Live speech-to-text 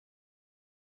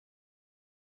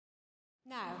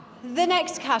Now, the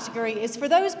next category is for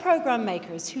those programme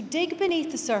makers who dig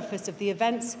beneath the surface of the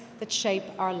events that shape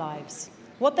our lives.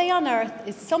 What they unearth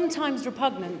is sometimes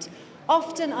repugnant,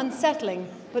 often unsettling,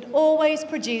 but always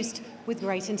produced with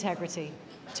great integrity.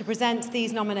 To present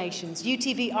these nominations,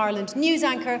 UTV Ireland news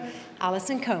anchor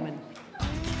Alison Comyn.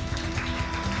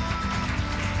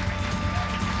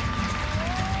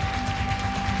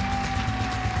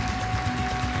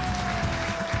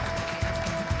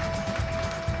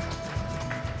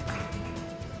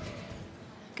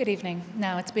 Good evening.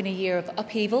 Now, it's been a year of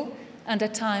upheaval and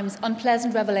at times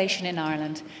unpleasant revelation in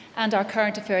Ireland, and our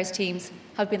current affairs teams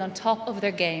have been on top of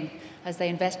their game as they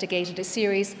investigated a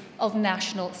series of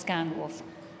national scandals.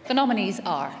 The nominees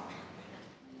are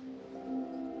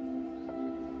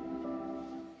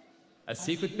A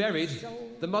Secret Buried,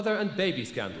 the mother and baby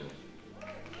scandal.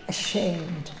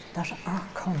 Ashamed that our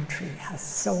country has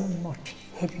so much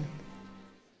hidden.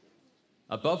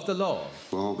 Above the Law.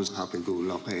 We always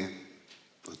happy-go-lucky,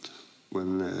 but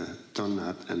when done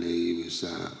that and he was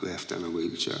left in a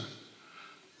wheelchair,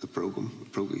 the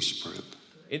progress spread.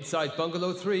 Inside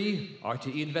Bungalow 3,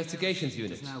 RTE Investigations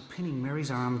Unit. Now pinning Mary's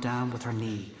arm down with her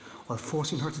knee while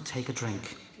forcing her to take a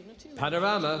drink.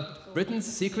 Panorama, Britain's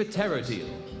secret terror deal.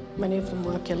 Many of them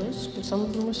were killers, but some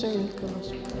of them were serial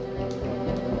killers.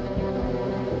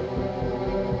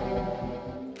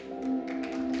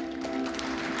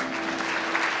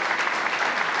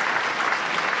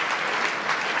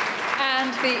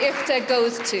 and the IFTA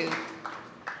goes to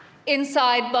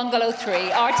Inside Bungalow 3,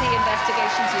 RT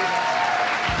Investigations Unit.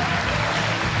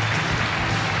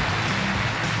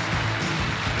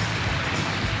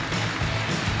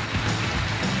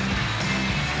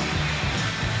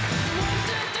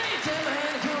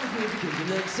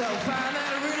 So fine that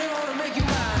I really want to make you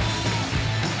mine.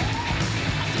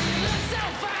 I said you look so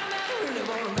fine that I really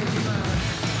want to make you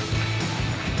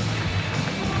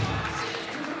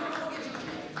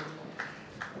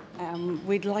mine.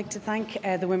 We'd like to thank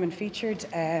the women featured,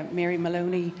 Mary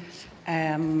Maloney,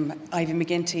 Ivy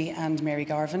McGinty and Mary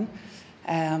Garvin.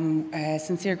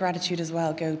 Sincere gratitude as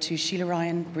well go to Sheila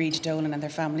Ryan, Breed Dolan and their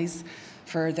families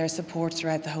for their support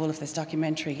throughout the whole of this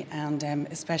documentary, and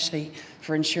especially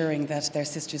for ensuring that their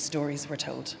sisters' stories were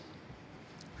told.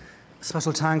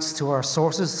 Special thanks to our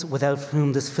sources, without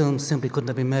whom this film simply couldn't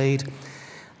have been made,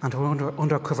 and to our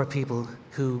undercover people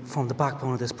who formed the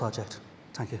backbone of this project.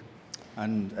 Thank you.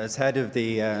 And as head of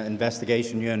the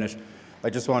investigation unit, I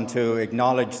just want to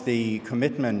acknowledge the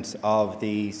commitment of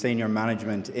the senior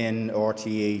management in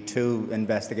RTE to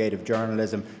investigative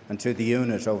journalism and to the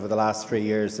unit over the last 3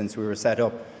 years since we were set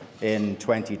up in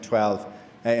 2012.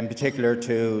 In particular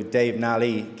to Dave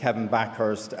Nally, Kevin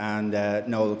Backhurst and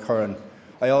Noel Curran.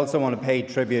 I also want to pay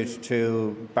tribute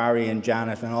to Barry and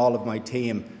Janet and all of my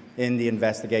team in the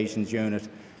investigations unit.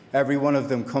 Every one of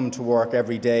them come to work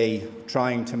every day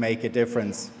trying to make a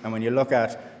difference. And when you look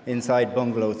at Inside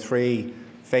Bungalow 3,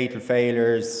 Fatal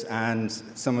Failures and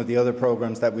some of the other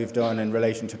programmes that we've done in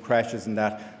relation to creches and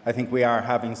that, I think we are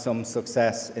having some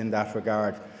success in that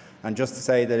regard. And just to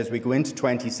say that as we go into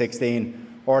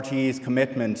 2016, RTE's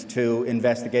commitment to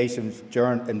investigative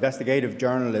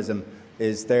journalism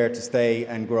is there to stay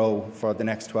and grow for the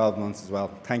next 12 months as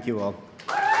well. Thank you all.